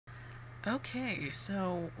Okay,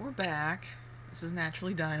 so we're back. This is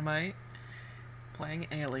NaturallyDynamite playing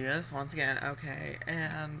ALIAS once again. Okay,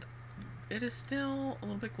 and it is still a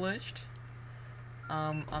little bit glitched.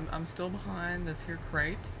 I'm still behind this here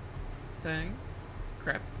crate thing.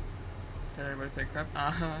 Crep. Did everybody say crep?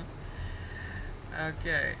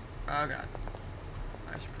 Okay. Oh god.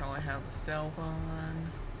 I should probably have the stealth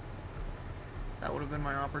on. That would have been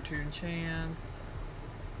my opportune chance.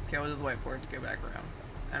 Okay, we'll just wait for it to go back around.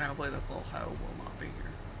 And hopefully this little hoe will not be here.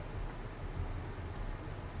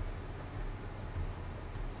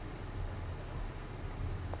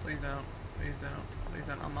 Please don't. Please don't. Please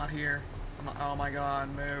don't. I'm not here. I'm not, oh my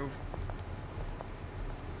god, move.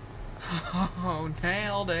 Oh,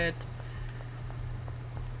 nailed it.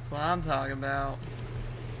 That's what I'm talking about.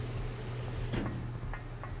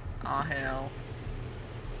 Aw, hell.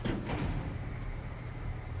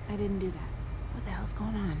 I didn't do that. What the hell's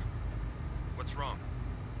going on? What's wrong?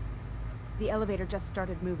 The elevator just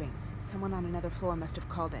started moving. Someone on another floor must have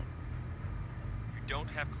called it. You don't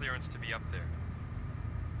have clearance to be up there.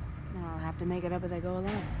 Then I'll have to make it up as I go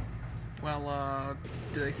along. Well,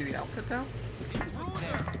 do they see the outfit though?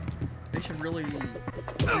 They should really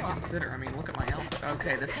consider. I mean, look at my outfit.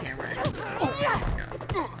 Okay, this camera angle. Oh my god.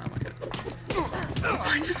 Oh my god.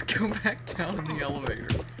 If I just go back down in the elevator,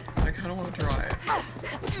 I kind of want to try it.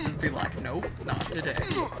 Just be like, nope, not today.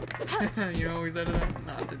 You know what we said to them?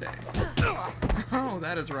 Not today. Oh,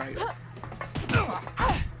 that is right.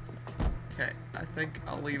 Okay, I think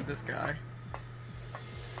I'll leave this guy.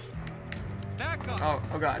 Oh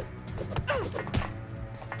god.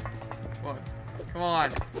 What? Come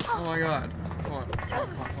on. Oh my god. Come on. Come on,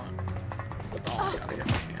 come on, come on. Oh my god, I guess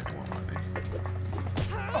I can't. It won't let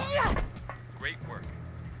me. Great work.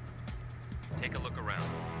 Take a look around.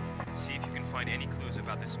 See if you can find any clues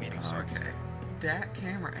about this meeting circus. Okay. Dat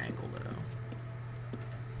camera angle, though.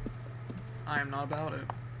 I am not about it.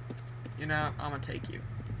 You know, I'm gonna take you.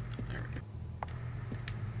 There we go.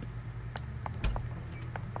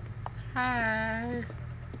 Hi.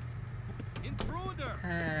 Intruder.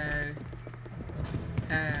 Hey.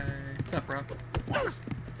 Hey. Sup, bro?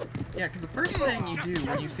 Yeah, because the first thing you do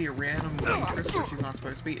when you see a random waitress where she's not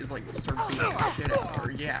supposed to be is, like, start beating the shit out of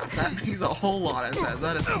her. Yeah, that makes a whole lot of sense.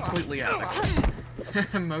 That is completely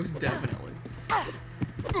ethical. Most definitely. I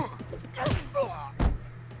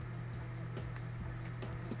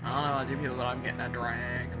don't know about you people, but I'm getting a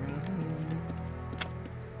drink.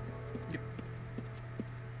 Yep.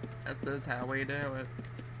 That's how we do it.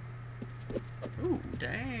 Ooh,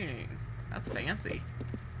 dang. That's fancy.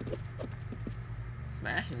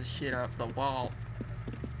 Smashing shit up the wall.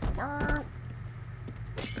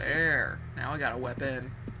 There. Now I got a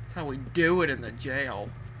weapon. That's how we do it in the jail.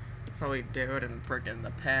 That's how we do it in frickin'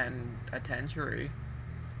 the penitentiary.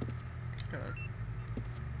 Good.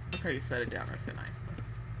 Look how you set it down there so nicely.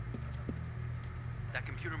 That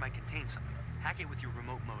computer might contain something. Hack it with your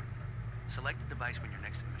remote modem. Select the device when you're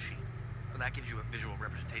next to the machine. Well, that gives you a visual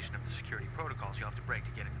representation of the security protocols you'll have to break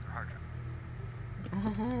to get into their hard drive.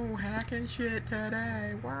 Oh, hacking shit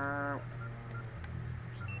today. Wow.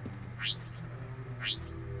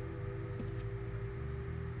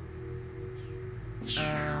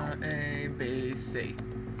 A, B, C.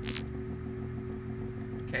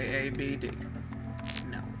 K, A, B, D.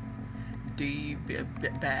 No. D,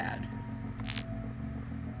 bad.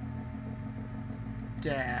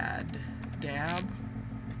 Dad. Dab.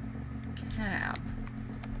 Cab.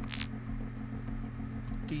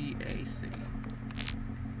 D, A, C.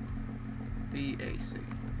 B, A, C.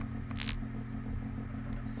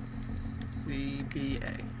 C, B,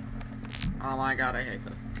 A. Oh my god, I hate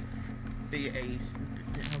this. B, A, C.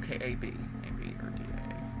 Okay, A, B. A, B, or D, A.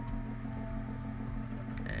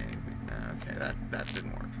 A, B. Okay, that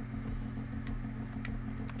didn't work.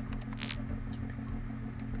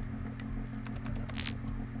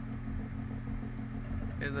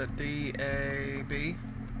 Is it D, A, B?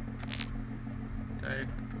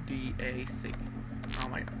 D, A, C. Oh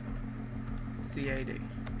my god. C, A, D.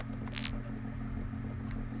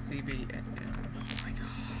 C, B, A. Oh my god.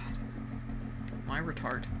 Am I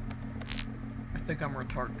retard? I think I'm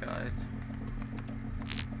retard, guys.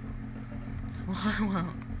 Why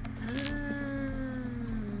won't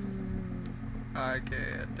I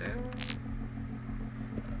can't do it?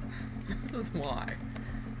 This is why.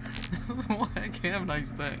 This is why I can't have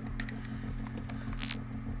nice things.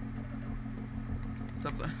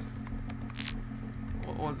 Something.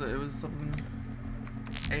 What was it? It was something.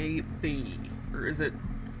 A, B. Or is it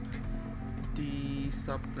D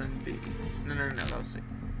something B? No, that was C.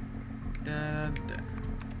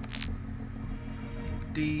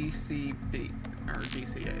 DCB. Or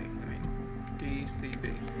DCA, I mean. DCB.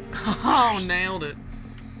 Oh, nailed it.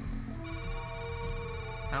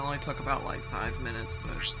 That only took about like 5 minutes,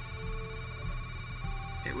 but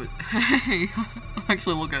it was. Hey,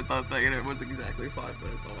 actually look at that thing, and it was exactly 5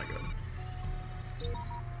 minutes. Oh my god.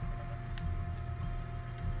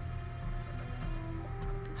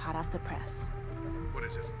 Hot off the press. What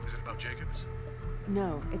is it? Is it about Jacobs?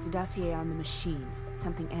 No, it's a dossier on the machine.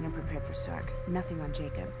 Something Anna prepared for Sark. Nothing on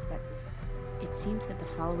Jacobs, but it seems that the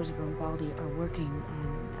followers of Rambaldi are working on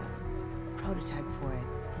a prototype for it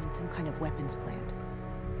in some kind of weapons plant.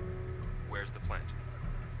 Where's the plant?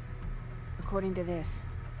 According to this,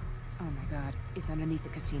 oh my god, it's underneath the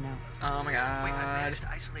casino. Oh my Wait, I god. managed to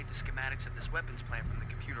isolate the schematics of this weapons plant from the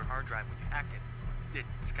computer hard drive when you hacked it.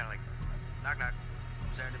 It's kind of like, knock knock,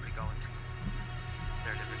 is there anybody going? Is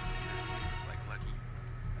there anybody, like, lucky?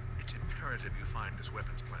 It's imperative you find this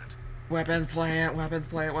weapons plant. Weapons plant,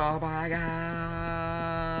 oh my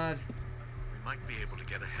god. We might be able to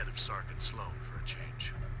get ahead of Sark and Sloan for a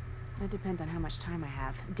change. That depends on how much time I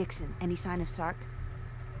have. Dixon, any sign of Sark?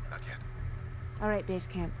 Not yet. All right, base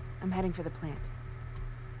camp. I'm heading for the plant.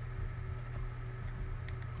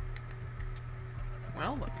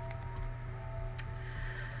 Well, look.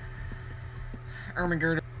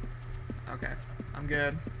 Ermengarde. Okay, I'm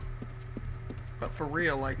good. But for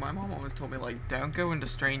real, like, my mom always told me, like, don't go into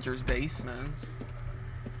strangers' basements.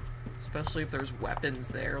 Especially if there's weapons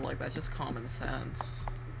there, like, that's just common sense.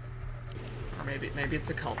 Or maybe it's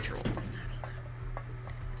a cultural thing, I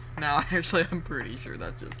don't know. No, actually, I'm pretty sure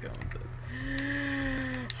that's just common sense.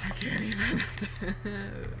 I can't even.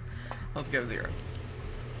 Let's go 0.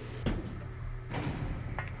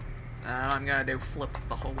 And I'm gonna do flips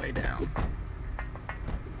the whole way down.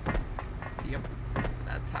 Yep,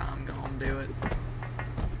 that's how I'm gonna do it.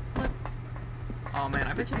 What? Oh man,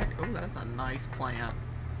 I bet you that. Oh, that's a nice plant.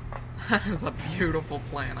 That is a beautiful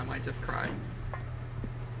plant. I might just cry.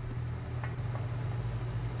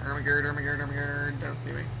 Ermengarde, don't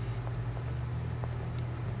see me.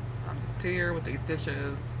 I'm just here with these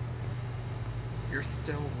dishes. You're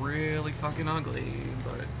still really fucking ugly,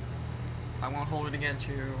 but I won't hold it against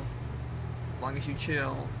you. As long as you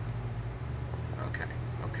chill. Okay,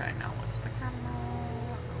 okay, now what's the camera?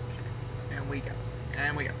 Okay, and we go.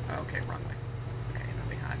 Okay, wrong way. Okay, then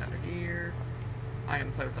behind under here. I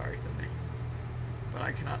am so sorry, Sydney. But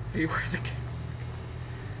I cannot see where the camera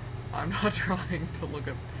goes. I'm not trying to look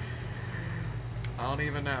up. I don't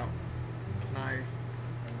even know. Can I...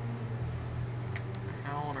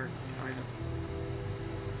 How on earth can I just...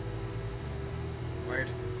 Wait.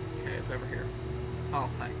 Okay, it's over here. Oh,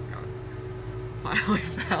 thank God. Finally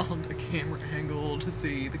found a camera angle to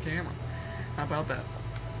see the camera. How about that?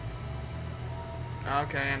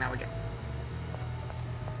 Okay, now we go.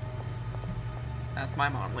 That's my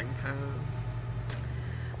modeling pose.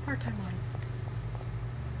 Part-time model.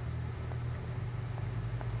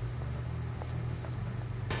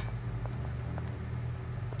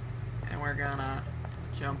 And we're gonna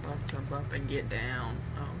jump up, and get down.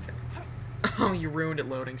 Oh, okay. Oh, you ruined it,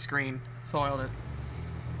 loading screen. Soiled it.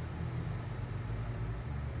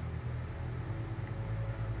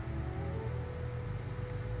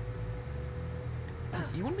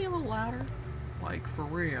 You wanna be a little louder? Like, for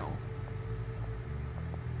real.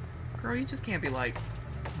 Girl, you just can't be like,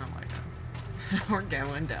 oh my god. We're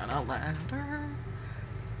going down a ladder.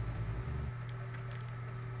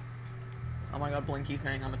 Oh my god, blinky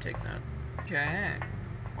thing, I'm gonna take that. Okay.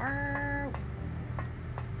 Wow.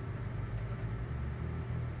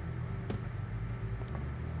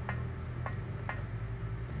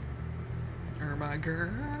 Oh my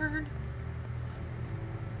god.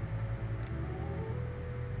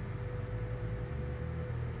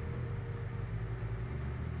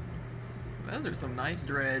 Those are some nice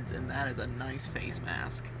dreads, and that is a nice face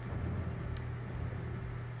mask.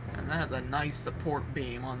 And that has a nice support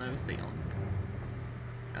beam on those ceilings.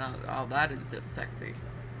 Oh, that is just sexy.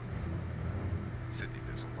 Sydney,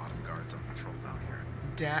 there's a lot of guards on patrol down here.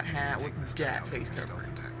 Dat hat with dat face cover.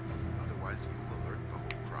 Otherwise, you'll alert the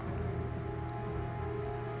whole crowd.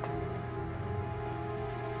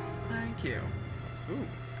 Thank you. Ooh.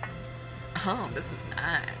 Oh, this is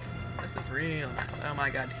nice. This is real nice. Oh my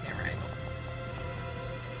god, camera angle.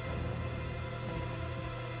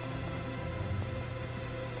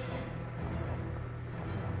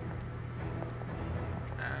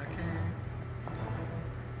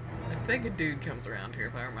 I think a dude comes around here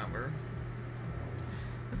if I remember.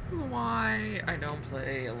 This is why I don't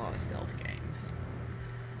play a lot of stealth games.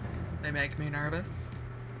 They make me nervous,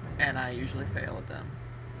 and I usually fail at them.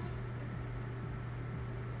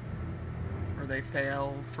 Or they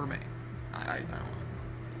fail for me. I don't know.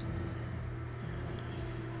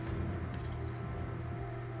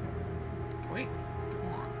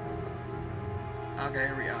 Okay,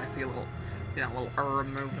 here we go. I see that little herb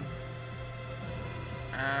moving.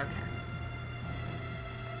 Okay.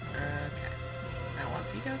 Okay. Now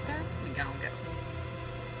once he goes past, we gon' go.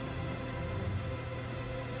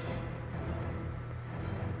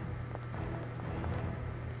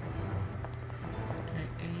 Okay,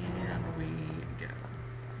 and we go.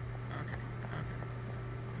 Okay,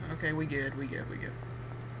 okay. Okay, we good.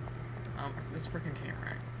 This freaking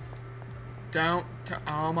camera. Don't.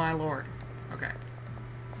 Oh my lord. Okay.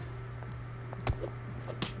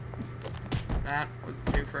 That was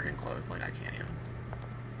too freaking close. Like, I can't even.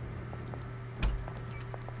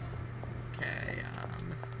 Okay,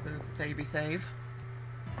 save.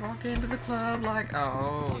 Walk into the club like,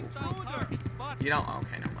 oh. You don't.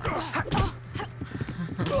 Okay, never mind.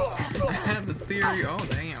 I had this theory. Oh,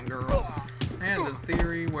 damn, girl. I had this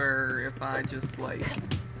theory where if I just, like,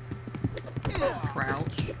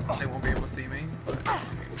 crouch, they won't be able to see me. But, I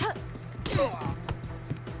mean,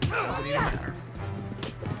 doesn't even matter.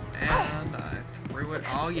 And I threw it.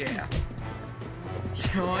 Oh, yeah.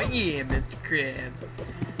 Oh, yeah, Mr. Krabs.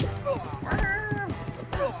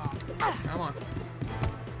 Come on.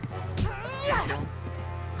 Kill him.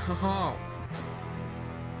 Oh.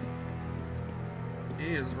 He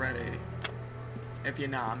is ready. If you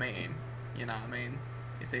know what I mean. You know what I mean?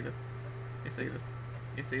 You see this? You see this?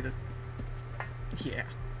 You see this? Yeah.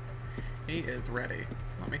 He is ready.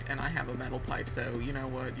 And I have a metal pipe, so you know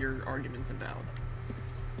what? Your argument's invalid.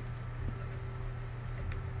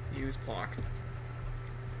 Use blocks.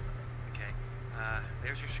 Okay.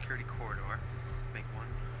 There's your security corridor. Make 1,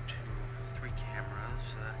 2, 3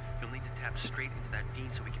 cameras. You'll need to tap straight into that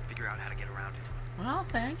feed so we can figure out how to get around it. Well,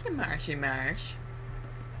 thank you, Marshy Marsh.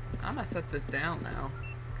 I'm gonna set this down now,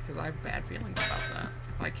 because I have bad feelings about that,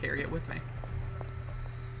 if I carry it with me.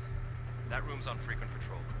 That room's on frequent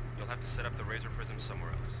patrol. You'll have to set up the razor prism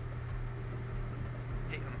somewhere else.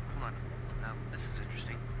 Hey, hold on. Now, this is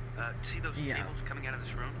interesting. See those cables coming out of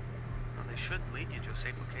this room? Well, they should lead you to a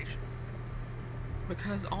safe location.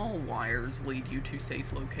 Because all wires lead you to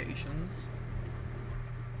safe locations.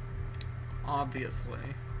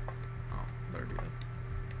 Obviously. Oh, there it is.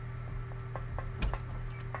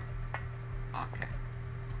 Okay.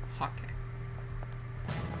 Okay.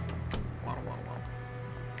 Waddle, waddle, waddle.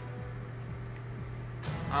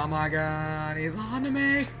 Oh my god, he's on to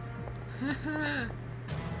me!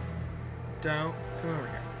 Don't come over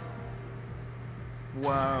here.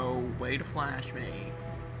 Whoa, way to flash me.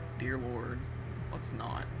 Dear Lord. Let's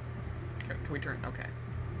not. Can we turn? Okay.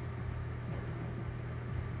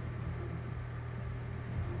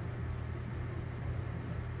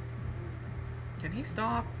 Can he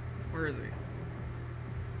stop? Where is he?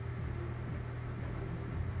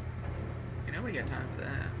 You know we got time for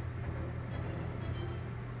that.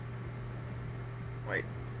 Wait.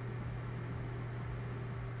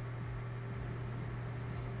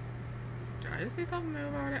 Did I just see something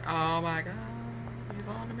move over there? Oh my god. He's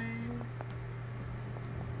on to me.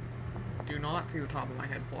 Do not see the top of my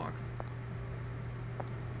head blocks.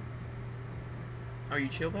 Oh, you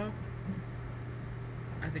chill though?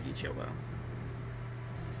 I think you chill though.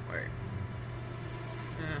 Wait.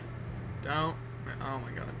 Don't. Oh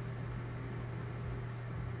my god.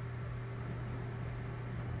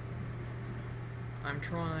 I'm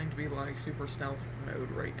trying to be like super stealth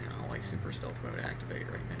mode right now. Like super stealth mode activate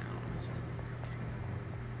right now. It's just not working.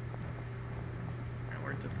 And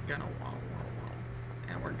we're just gonna waddle.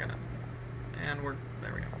 And we're gonna. And we're.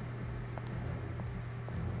 There we go.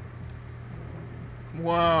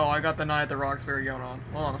 Whoa, I got the Night at the Roxbury going on.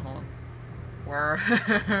 Hold on. Where?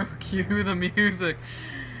 Cue the music.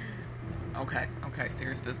 Okay,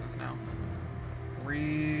 serious business now.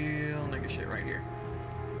 Real nigga shit right here.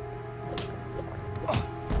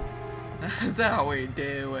 That's how we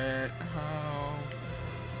do it. Oh.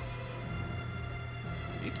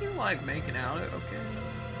 You two like making out? Okay.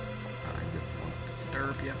 I just won't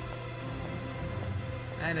disturb you.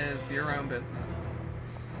 That is your own business.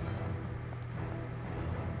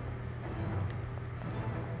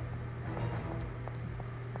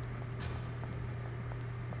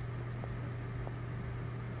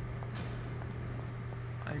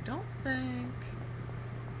 I don't think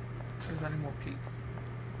there's any more peeps.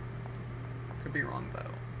 Could be wrong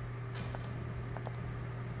though.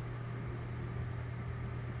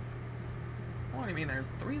 What do you mean there's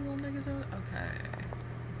 3 little niggas in it? Okay.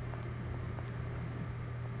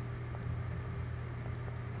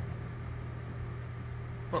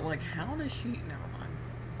 But like how does she never mind.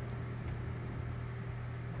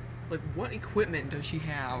 Like what equipment does she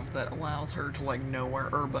have that allows her to like know where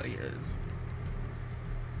her buddy is?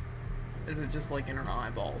 Is it just like in her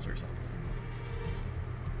eyeballs or something?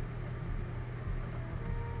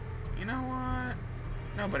 You know what?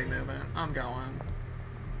 Nobody moving. I'm going.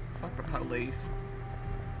 Fuck the police.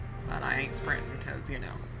 But I ain't sprinting because, you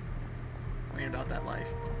know, we ain't about that life.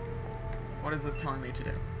 What is this telling me to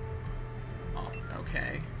do? Oh,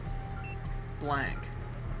 okay. Blank.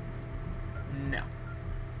 No.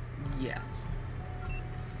 Yes.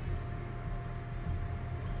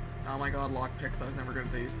 Oh my god, lockpicks. I was never good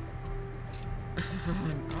at these.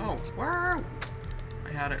 Oh, whoa!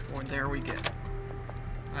 I had it. Well, there we go.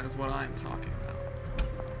 That is what I'm talking about.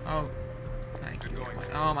 Oh, thank you.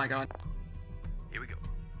 Oh my god. Here we go.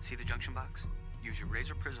 See the junction box? Use your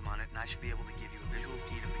laser prism on it, and I should be able to give you a visual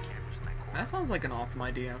feed of the cameras in that corner. That sounds like an awesome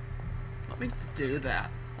idea. Let me just do that.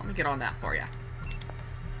 Let me get on that for ya.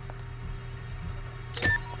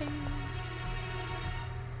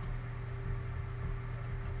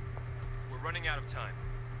 We're running out of time.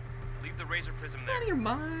 Leave the razor prism there. Out of your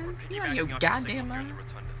mind. We're You out of your piggybacking off goddamn signal here in mind. the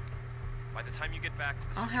rotunda. By the time you get back to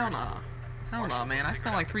the Oh, security hell no. room, Hell no, Marshall man. will I figure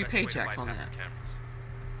spent out like the 3 best way to paychecks on bypass that. the cameras.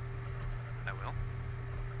 I will.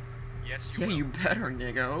 Yes, you Yeah, will. you better,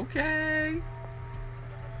 nigga. Okay.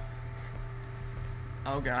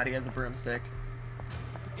 Oh god, he has a broomstick.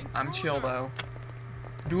 I'm chill though.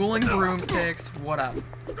 Dueling broomsticks. What up?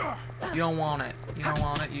 You don't want it. You don't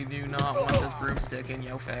want it. You do not want this broomstick in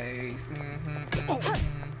your face.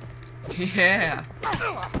 Yeah.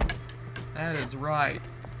 That is right.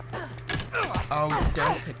 Oh,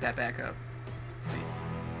 don't pick that back up. See.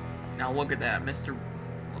 Now look at that, Mr.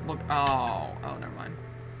 Look. Oh, never mind.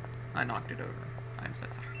 I knocked it over. I'm so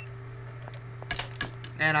sorry.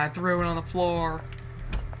 And I threw it on the floor.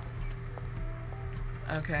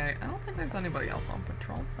 Okay, I don't think there's anybody else on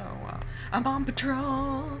patrol, so I'm on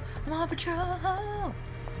patrol. I'm on patrol.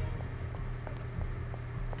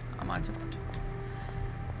 Am I just a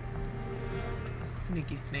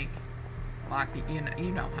sneaky sneak? Like the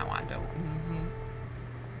you know how I do.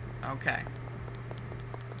 Okay.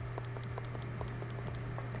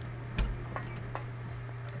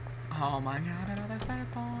 Oh my god, another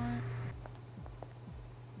save point.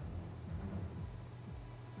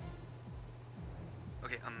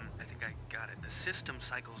 Okay, I think I got it. The system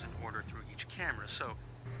cycles in order through each camera, so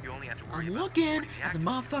you only have to worry I'm about looking recording at the active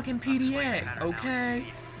motherfucking camera. I'm displaying the PDA, pattern now. okay?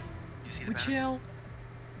 Do you see the We pattern? chill.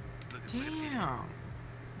 Look at the PDA. Damn.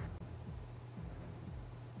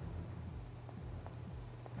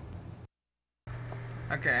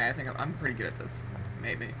 Okay, I think I'm pretty good at this.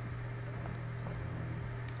 Maybe.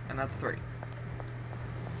 And that's 3.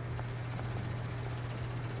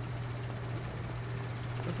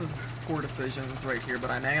 This is poor decisions right here, but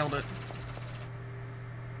I nailed it.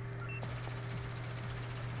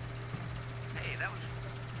 Hey, that was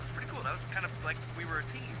pretty cool. That was kind of like we were a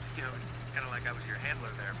team. You know, it was kind of like I was your handler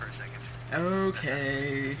there for a second.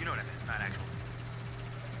 Okay. You know what I meant, not actual.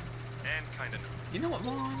 And kinda no. You know what,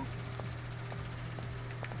 Vaughn?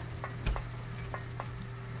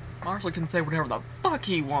 Marshall can say whatever the fuck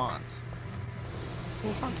he wants.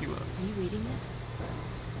 Well, fuck you up. Are you reading this?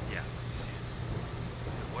 Yeah, you see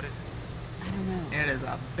it. What is it? I don't know. It is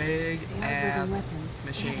a big If they are building ass weapons, they have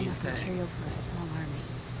machine enough thing. material for a small army.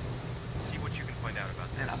 See what you can find out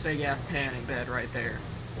about this. And a big ass tanning bed right there.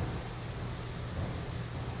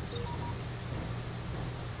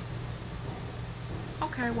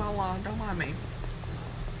 Okay, well, don't mind me.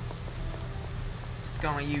 Just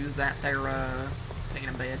gonna use that there,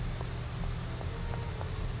 tanning bed.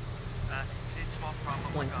 See, small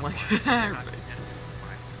problem. Blink, with, blink. not Her face. enemies of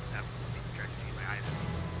mine. That would be tragic in my eyes.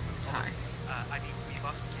 Hi. I mean, we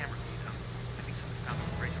lost the camera feed. I think somebody found the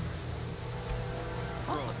razor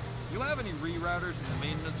prism. Bro, you have any rerouters in the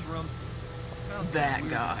maintenance room? Found some That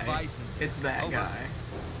weird guy. device in there. It's that Over. guy.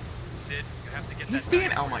 Sid, you have to get He's that standing.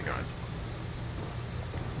 back Oh in my order. god.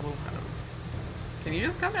 Little hose. Can you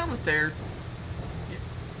just come down the stairs? Yeah.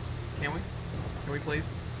 Can we? Can we please?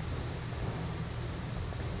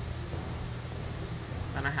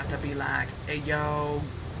 Then I have to be like, hey yo,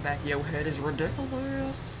 back of your head is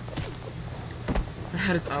ridiculous.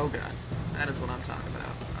 That is, oh god. That is what I'm talking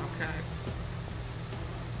about. Okay.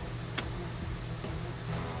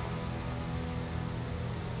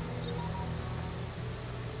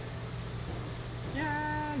 Yay!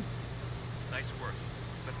 Nice work.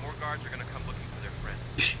 But more guards are gonna come looking for their friend.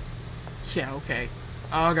 Yeah, okay.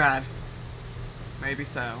 Oh god. Maybe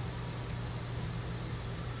so.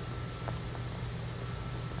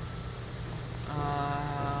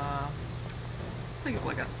 Think of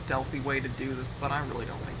like a stealthy way to do this, but I really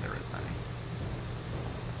don't think there is any.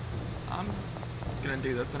 I'm gonna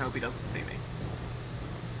do this and hope he doesn't see me.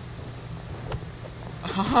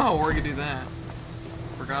 Oh, we're gonna do that.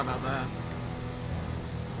 Forgot about that.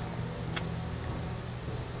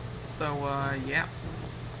 So, yeah.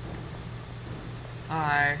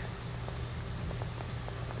 Hi.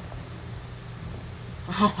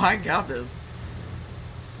 Oh, I got this.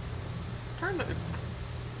 I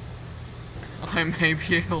may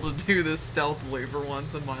be able to do this stealthily for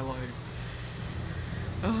once in my life.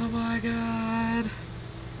 Oh my god.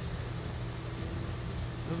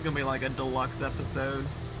 This is gonna be like a deluxe episode.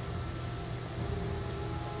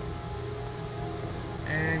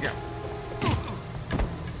 And go.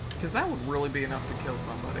 Because that would really be enough to kill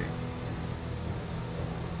somebody.